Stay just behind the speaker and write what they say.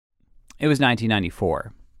It was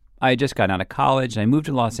 1994. I had just gotten out of college and I moved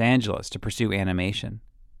to Los Angeles to pursue animation.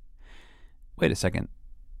 Wait a second.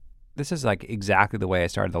 This is like exactly the way I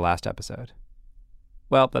started the last episode.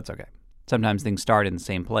 Well, that's okay. Sometimes things start in the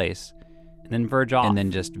same place and then verge off and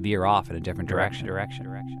then just veer off in a different direction. It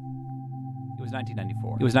was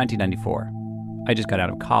 1994. I just got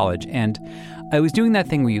out of college and I was doing that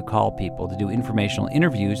thing where you call people to do informational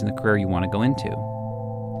interviews in the career you want to go into.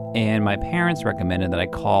 And my parents recommended that I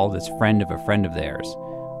call this friend of a friend of theirs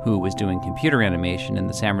who was doing computer animation in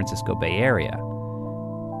the San Francisco Bay Area.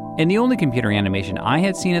 And the only computer animation I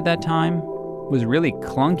had seen at that time was really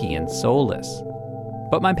clunky and soulless.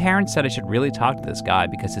 But my parents said I should really talk to this guy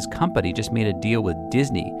because his company just made a deal with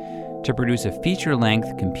Disney to produce a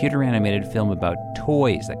feature-length computer-animated film about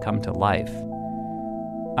toys that come to life.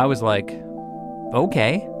 I was like,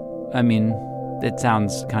 okay. I mean, it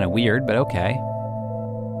sounds kind of weird, but okay.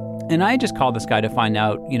 And I just called this guy to find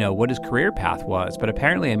out, what his career path was. But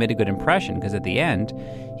apparently I made a good impression because at the end,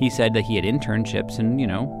 he said that he had internships and,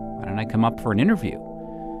 why don't I come up for an interview?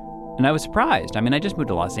 And I was surprised. I mean, I just moved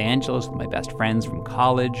to Los Angeles with my best friends from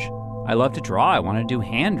college. I love to draw. I want to do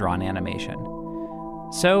hand-drawn animation.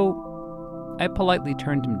 So I politely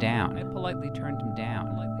turned him down.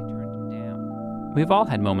 We've all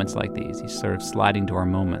had moments like these sort of sliding door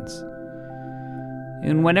moments.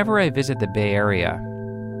 And whenever I visit the Bay Area,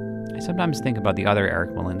 I sometimes think about the other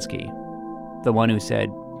Eric Molinsky, the one who said,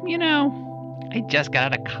 I just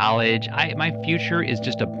got out of college. My future is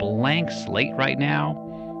just a blank slate right now.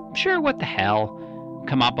 Sure, what the hell?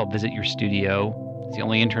 Come up, I'll visit your studio. It's the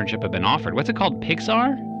only internship I've been offered. What's it called,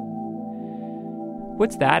 Pixar?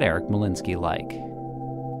 What's that Eric Molinsky like?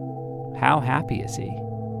 How happy is he?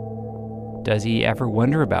 Does he ever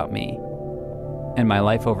wonder about me and my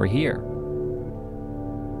life over here?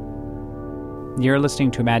 You're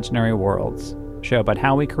listening to Imaginary Worlds, a show about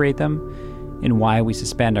how we create them and why we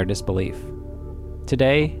suspend our disbelief.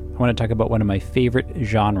 Today, I want to talk about one of my favorite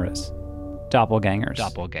genres, doppelgangers,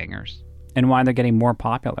 and why they're getting more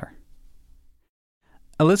popular.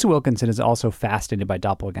 Alyssa Wilkinson is also fascinated by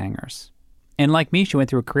doppelgangers. And like me, she went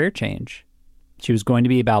through a career change. She was going to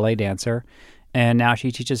be a ballet dancer, and now she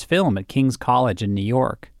teaches film at King's College in New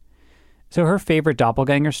York. So her favorite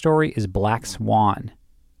doppelganger story is Black Swan.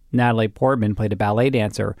 Natalie Portman played a ballet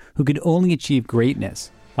dancer who could only achieve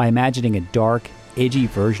greatness by imagining a dark, edgy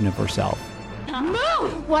version of herself.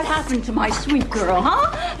 Move! What happened to my sweet girl,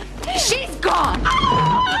 huh? She's gone!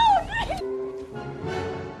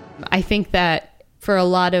 I think that for a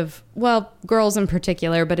lot of, girls in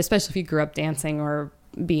particular, but especially if you grew up dancing or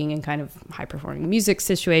being in kind of high-performing music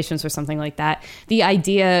situations or something like that, the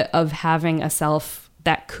idea of having a self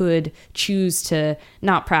that could choose to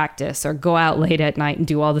not practice or go out late at night and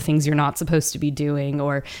do all the things you're not supposed to be doing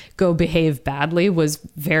or go behave badly was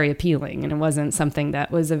very appealing. And it wasn't something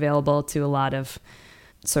that was available to a lot of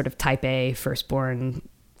sort of type A firstborn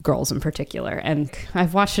girls in particular. And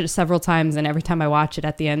I've watched it several times, and every time I watch it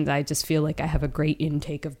at the end, I just feel like I have a great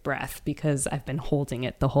intake of breath because I've been holding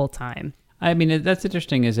it the whole time. I mean, that's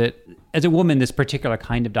interesting. Is it, as a woman, this particular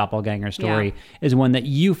kind of doppelganger story is one that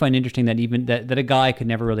you find interesting that even that a guy could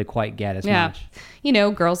never really quite get as much.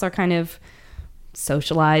 Girls are kind of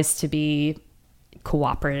socialized to be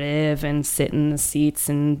cooperative and sit in the seats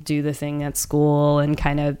and do the thing at school and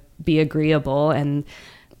kind of be agreeable. And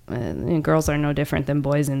girls are no different than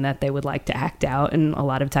boys in that they would like to act out. And a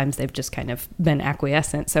lot of times they've just kind of been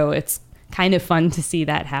acquiescent. So it's kind of fun to see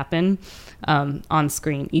that happen on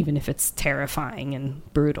screen, even if it's terrifying and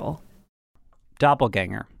brutal.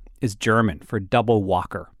 Doppelganger is German for double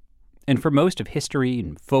walker. And for most of history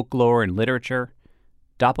and folklore and literature,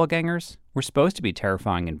 doppelgangers were supposed to be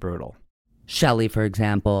terrifying and brutal. Shelley, for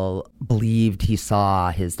example, believed he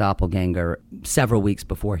saw his doppelganger several weeks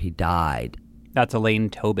before he died. That's Elaine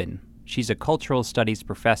Tobin. She's a cultural studies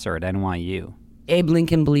professor at NYU. Abe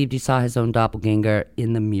Lincoln believed he saw his own doppelganger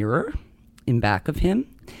in the mirror in back of him.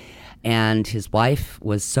 And his wife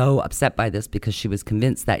was so upset by this because she was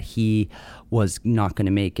convinced that he was not going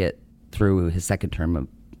to make it through his second term of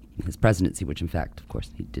his presidency, which in fact, of course,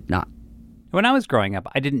 he did not. When I was growing up,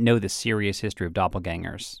 I didn't know the serious history of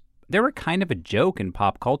doppelgangers. They were kind of a joke in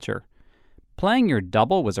pop culture. Playing your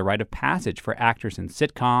double was a rite of passage for actors in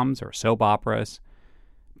sitcoms or soap operas.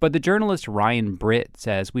 But the journalist Ryan Britt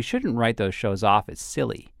says we shouldn't write those shows off as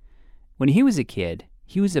silly. When he was a kid,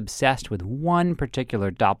 he was obsessed with one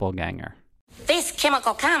particular doppelganger. This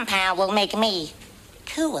chemical compound will make me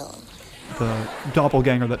cool. The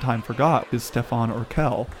doppelganger that time forgot is Stefan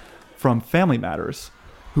Urkel from Family Matters,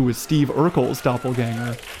 who is Steve Urkel's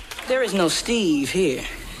doppelganger. There is no Steve here.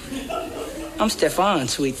 I'm Stefan,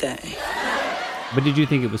 sweet thing. But did you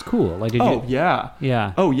think it was cool? Like, did Oh, you? yeah.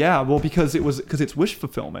 Yeah. Oh, yeah. Well, because it's wish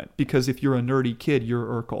fulfillment. Because if you're a nerdy kid, you're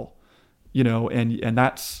Urkel, and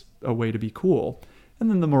that's a way to be cool. And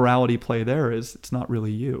then the morality play there is it's not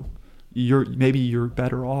really you. Maybe you're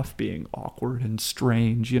better off being awkward and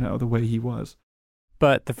strange, the way he was.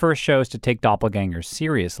 But the first shows to take doppelgangers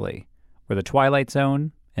seriously were The Twilight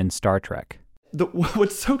Zone and Star Trek.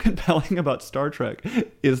 What's so compelling about Star Trek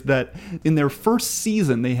is that in their first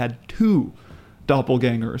season, they had 2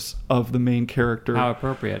 doppelgangers of the main character. How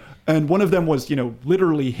appropriate. And one of them was,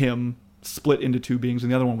 literally him split into 2 beings,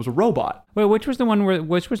 and the other one was a robot. Wait, which was the one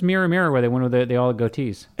which was Mirror Mirror where they went with they all had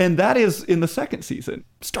goatees? And that is in the second season.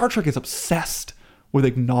 Star Trek is obsessed with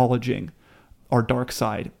acknowledging our dark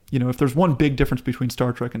side. If there's one big difference between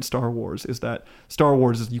Star Trek and Star Wars, is that Star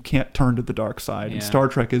Wars is you can't turn to the dark side. And Star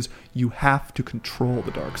Trek is you have to control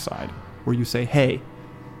the dark side, where you say, hey,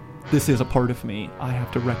 this is a part of me. I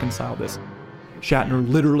have to reconcile this. Shatner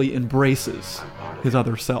literally embraces his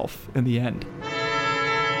other self in the end.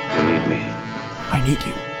 You need me. I need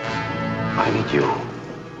you. I need you.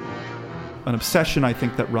 An obsession I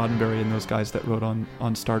think that Roddenberry and those guys that wrote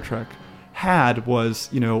on Star Trek had was,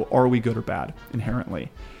 are we good or bad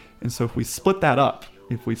inherently? And so if we split that up,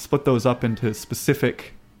 if we split those up into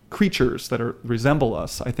specific creatures that resemble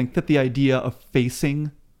us, I think that the idea of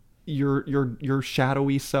facing your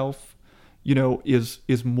shadowy self,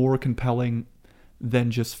 is more compelling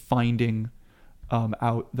than just finding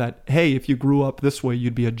out that, hey, if you grew up this way,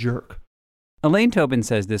 you'd be a jerk. Elaine Tobin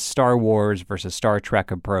says this Star Wars versus Star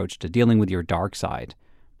Trek approach to dealing with your dark side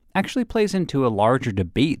actually plays into a larger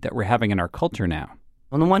debate that we're having in our culture now.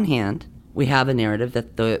 On the one hand, we have a narrative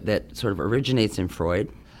that sort of originates in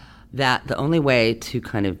Freud, that the only way to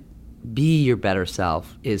kind of be your better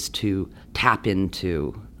self is to tap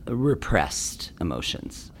into repressed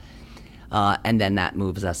emotions. And then that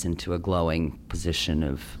moves us into a glowing position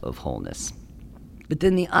of wholeness. But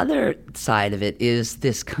then the other side of it is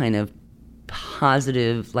this kind of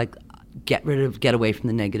positive, like, get away from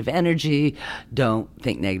the negative energy, don't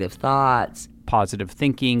think negative thoughts. Positive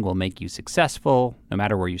thinking will make you successful, no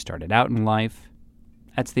matter where you started out in life.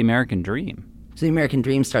 That's the American dream. So the American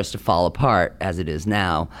dream starts to fall apart as it is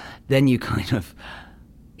now. Then you kind of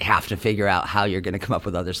have to figure out how you're going to come up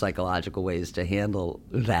with other psychological ways to handle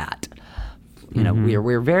that.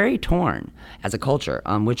 We're very torn as a culture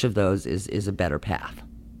on which of those is a better path.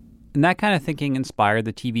 And that kind of thinking inspired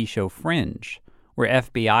the TV show Fringe, where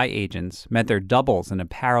FBI agents met their doubles in a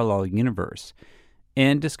parallel universe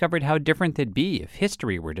and discovered how different they'd be if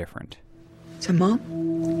history were different. So, Mom?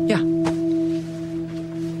 Yeah.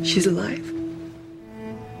 She's alive.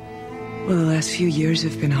 Well, the last few years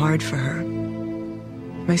have been hard for her.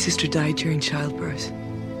 My sister died during childbirth.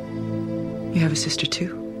 You have a sister,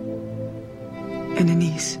 too. And a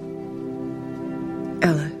niece.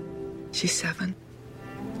 Ella. She's 7.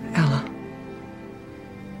 Ella.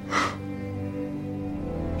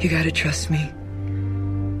 You gotta trust me.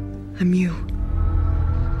 I'm you.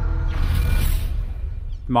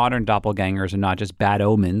 Modern doppelgangers are not just bad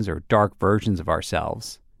omens or dark versions of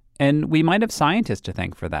ourselves. And we might have scientists to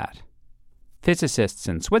thank for that. Physicists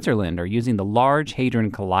in Switzerland are using the Large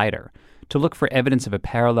Hadron Collider to look for evidence of a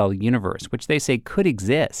parallel universe, which they say could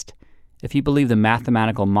exist if you believe the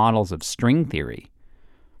mathematical models of string theory.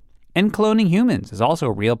 And cloning humans is also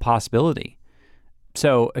a real possibility.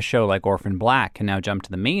 So a show like Orphan Black can now jump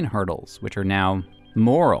to the main hurdles, which are now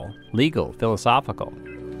moral, legal, philosophical.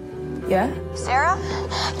 Yeah? Sarah,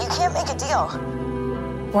 you can't make a deal.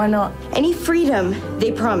 Why not? Any freedom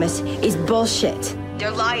they promise is bullshit.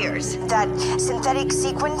 They're liars. That synthetic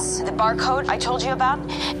sequence, the barcode I told you about,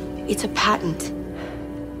 It's a patent.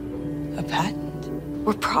 A patent?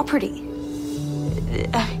 We're property.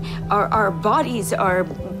 Our bodies, our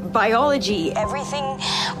biology, everything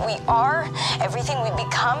we are, everything we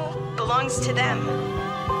become belongs to them.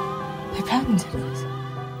 They patented us.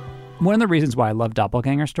 One of the reasons why I love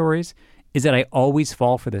doppelganger stories is that I always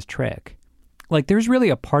fall for this trick. Like, there's really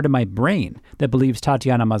a part of my brain that believes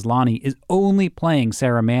Tatiana Maslany is only playing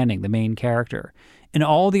Sarah Manning, the main character, and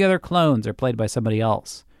all the other clones are played by somebody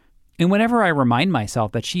else. And whenever I remind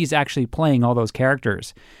myself that she's actually playing all those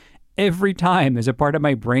characters, every time there's a part of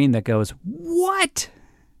my brain that goes, what?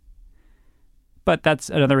 But that's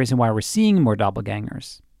another reason why we're seeing more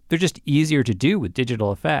doppelgangers. They're just easier to do with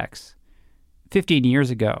digital effects. 15 years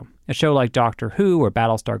ago, a show like Doctor Who or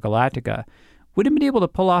Battlestar Galactica wouldn't have been able to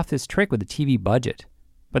pull off this trick with a TV budget,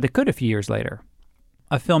 but they could a few years later.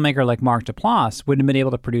 A filmmaker like Mark Duplass wouldn't have been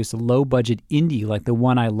able to produce a low-budget indie like The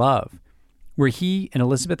One I Love, where he and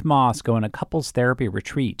Elizabeth Moss go on a couples therapy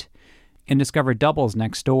retreat and discover doubles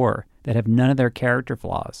next door that have none of their character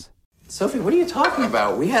flaws. Sophie, what are you talking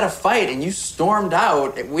about? We had a fight and you stormed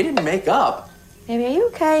out. We didn't make up. Baby, are you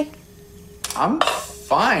okay? I'm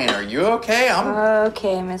fine. Are you okay?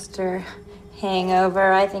 Okay, Mr.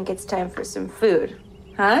 Hangover. I think it's time for some food.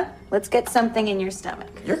 Huh? Let's get something in your stomach.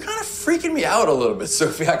 You're kind of freaking me out a little bit,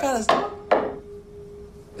 Sophie. Is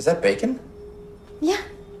that bacon? Yeah.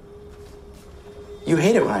 You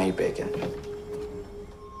hate it when I eat bacon.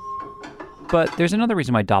 But there's another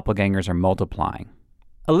reason why doppelgangers are multiplying.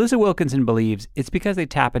 Alyssa Wilkinson believes it's because they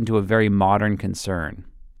tap into a very modern concern: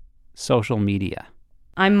 social media.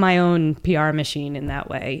 I'm my own PR machine in that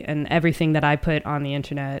way, and everything that I put on the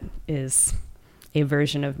internet is a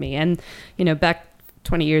version of me. And, back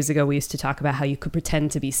 20 years ago, we used to talk about how you could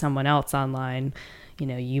pretend to be someone else online.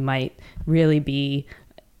 You might really be,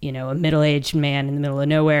 a middle-aged man in the middle of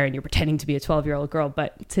nowhere and you're pretending to be a 12-year-old girl.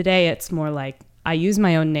 But today it's more like I use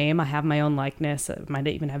my own name. I have my own likeness. I might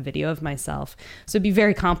even have video of myself. So it'd be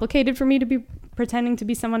very complicated for me to be pretending to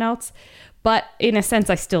be someone else. But in a sense,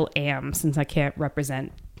 I still am, since I can't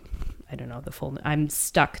represent, the full. I'm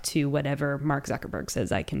stuck to whatever Mark Zuckerberg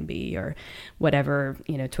says I can be, or whatever,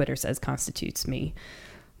 Twitter says constitutes me,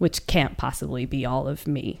 which can't possibly be all of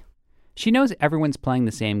me. She knows everyone's playing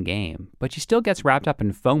the same game, but she still gets wrapped up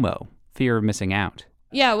in FOMO, fear of missing out.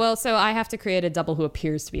 Yeah, well, so I have to create a double who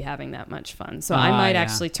appears to be having that much fun. So I might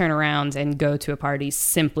actually turn around and go to a party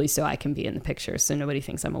simply so I can be in the picture, so nobody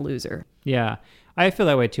thinks I'm a loser. Yeah. I feel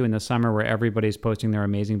that way too in the summer where everybody's posting their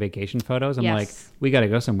amazing vacation photos. I'm like, we got to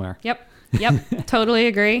go somewhere. Yep. Totally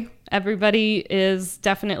agree. Everybody is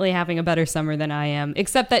definitely having a better summer than I am,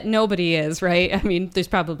 except that nobody is, right? I mean, there's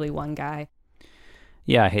probably one guy.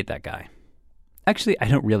 Yeah, I hate that guy. Actually, I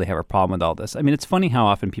don't really have a problem with all this. I mean, it's funny how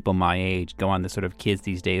often people my age go on this sort of kids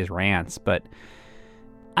these days rants, but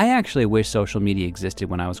I actually wish social media existed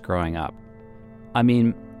when I was growing up. I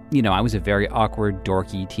mean, I was a very awkward,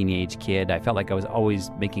 dorky teenage kid. I felt like I was always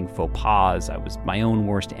making faux pas. I was my own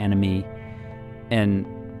worst enemy. And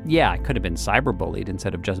yeah, I could have been cyberbullied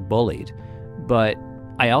instead of just bullied. But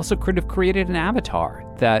I also could have created an avatar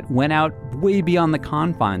that went out way beyond the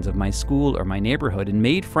confines of my school or my neighborhood and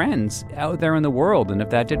made friends out there in the world. And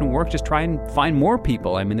if that didn't work, just try and find more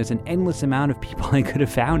people. I mean, there's an endless amount of people I could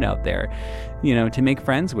have found out there, to make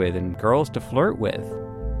friends with and girls to flirt with.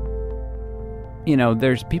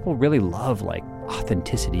 There's people really love like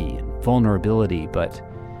authenticity and vulnerability, but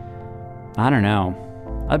I don't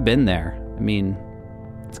know. I've been there. I mean,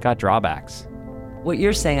 it's got drawbacks. What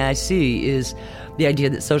you're saying, I see, is the idea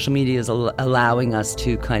that social media is allowing us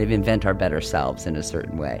to kind of invent our better selves in a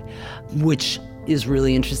certain way, which is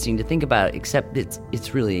really interesting to think about, except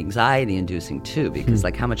it's really anxiety-inducing too, because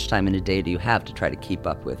like how much time in a day do you have to try to keep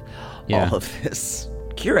up with all of this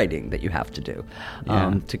curating that you have to do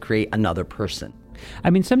to create another person?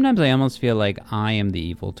 I mean, sometimes I almost feel like I am the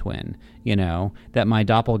evil twin, that my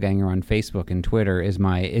doppelganger on Facebook and Twitter is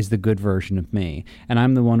the good version of me. And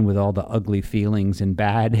I'm the one with all the ugly feelings and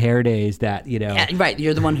bad hair days that, Yeah, right.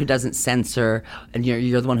 You're the one who doesn't censor, and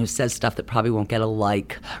you're the one who says stuff that probably won't get a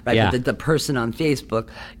like, right? Yeah. But the person on Facebook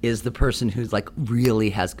is the person who's like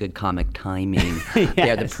really has good comic timing. Yes.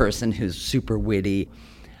 They're the person who's super witty.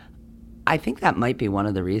 I think that might be one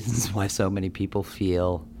of the reasons why so many people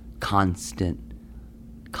feel constant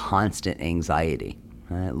anxiety,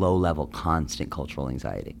 right? Low-level, constant cultural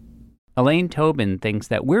anxiety. Elaine Tobin thinks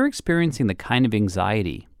that we're experiencing the kind of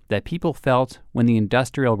anxiety that people felt when the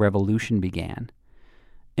Industrial Revolution began.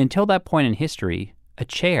 Until that point in history, a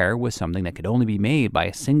chair was something that could only be made by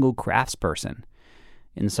a single craftsperson.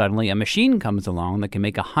 And suddenly a machine comes along that can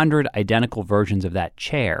make 100 identical versions of that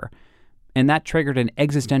chair, and that triggered an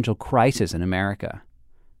existential crisis in America.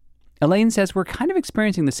 Elaine says we're kind of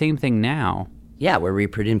experiencing the same thing now. Yeah, we're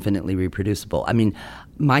infinitely reproducible. I mean,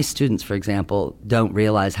 my students, for example, don't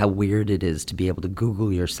realize how weird it is to be able to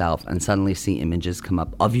Google yourself and suddenly see images come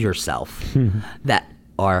up of yourself that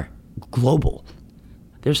are global.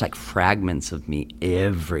 There's like fragments of me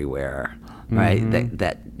everywhere, right?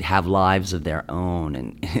 That have lives of their own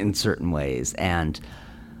in certain ways. And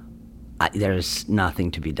there's nothing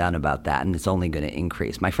to be done about that, and it's only going to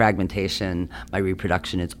increase. My fragmentation, my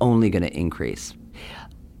reproduction, it's only going to increase.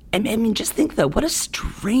 I mean, just think, though, what a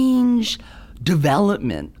strange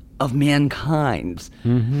development of mankind.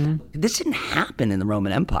 Mm-hmm. This didn't happen in the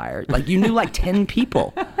Roman Empire. Like, you knew like 10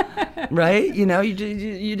 people, right? You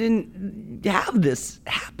didn't have this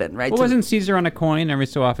happen, right? Well, wasn't Caesar on a coin? Every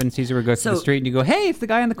so often, Caesar would go to the street and you go, hey, it's the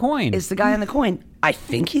guy on the coin. It's the guy on the coin. I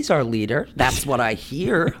think he's our leader. That's what I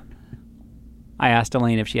hear. I asked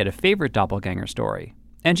Elaine if she had a favorite doppelganger story,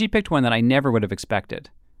 and she picked one that I never would have expected.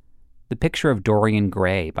 The Picture of Dorian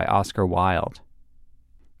Gray by Oscar Wilde.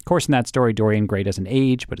 Of course, in that story, Dorian Gray doesn't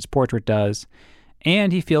age, but his portrait does.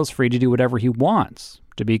 And he feels free to do whatever he wants,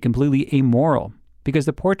 to be completely amoral, because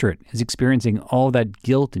the portrait is experiencing all that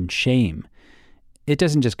guilt and shame. It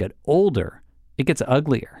doesn't just get older, it gets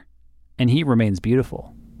uglier. And he remains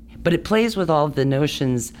beautiful. But it plays with all the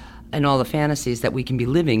notions and all the fantasies that we can be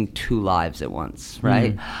living two lives at once,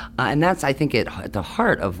 right? And that's, I think, at the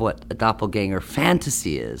heart of what a doppelganger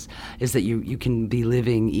fantasy is that you can be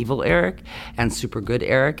living evil Eric and super good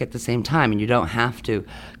Eric at the same time, and you don't have to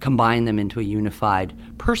combine them into a unified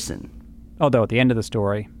person. Although at the end of the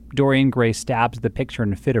story, Dorian Gray stabs the picture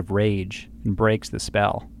in a fit of rage and breaks the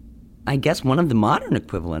spell. I guess one of the modern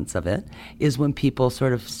equivalents of it is when people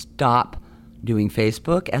sort of stop doing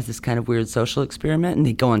Facebook as this kind of weird social experiment, and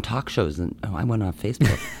they go on talk shows, and I went on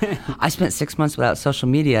Facebook. I spent 6 months without social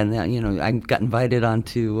media, and I got invited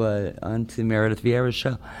onto Meredith Vieira's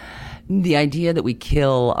show. The idea that we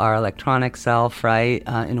kill our electronic self, right,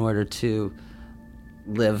 in order to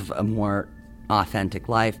live a more authentic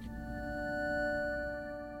life.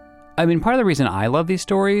 I mean, part of the reason I love these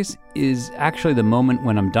stories is actually the moment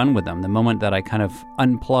when I'm done with them, the moment that I kind of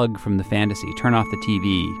unplug from the fantasy, turn off the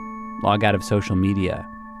TV, log out of social media,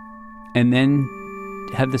 and then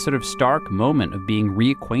have this sort of stark moment of being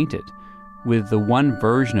reacquainted with the one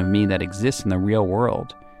version of me that exists in the real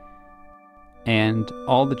world and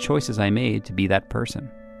all the choices I made to be that person.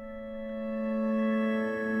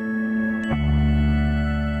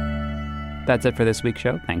 That's it for this week's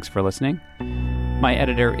show. Thanks for listening. My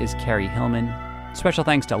editor is Carrie Hillman. Special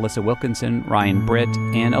thanks to Alyssa Wilkinson, Ryan Britt,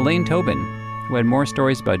 and Elaine Tobin, who had more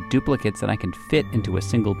stories about duplicates than I can fit into a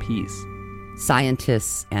single piece.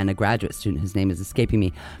 Scientists and a graduate student, whose name is escaping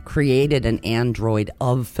me, created an android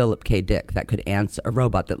of Philip K. Dick that could answer, a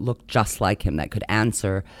robot that looked just like him, that could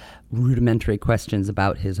answer rudimentary questions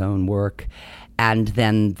about his own work. And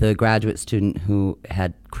then the graduate student who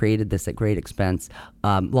had created this at great expense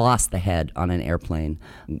lost the head on an airplane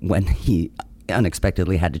when he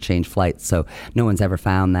unexpectedly had to change flights. So no one's ever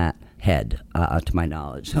found that head, to my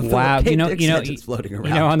knowledge. Wow, It's floating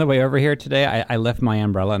around. On the way over here today, I left my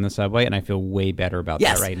umbrella in the subway, and I feel way better about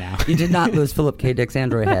that right now. You did not lose Philip K. Dick's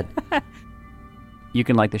android head. You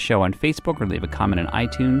can like the show on Facebook or leave a comment on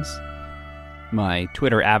iTunes. My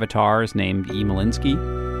Twitter avatar is named E. Malinsky.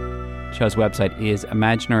 The show's website is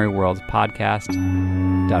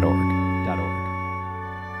imaginaryworldspodcast.org.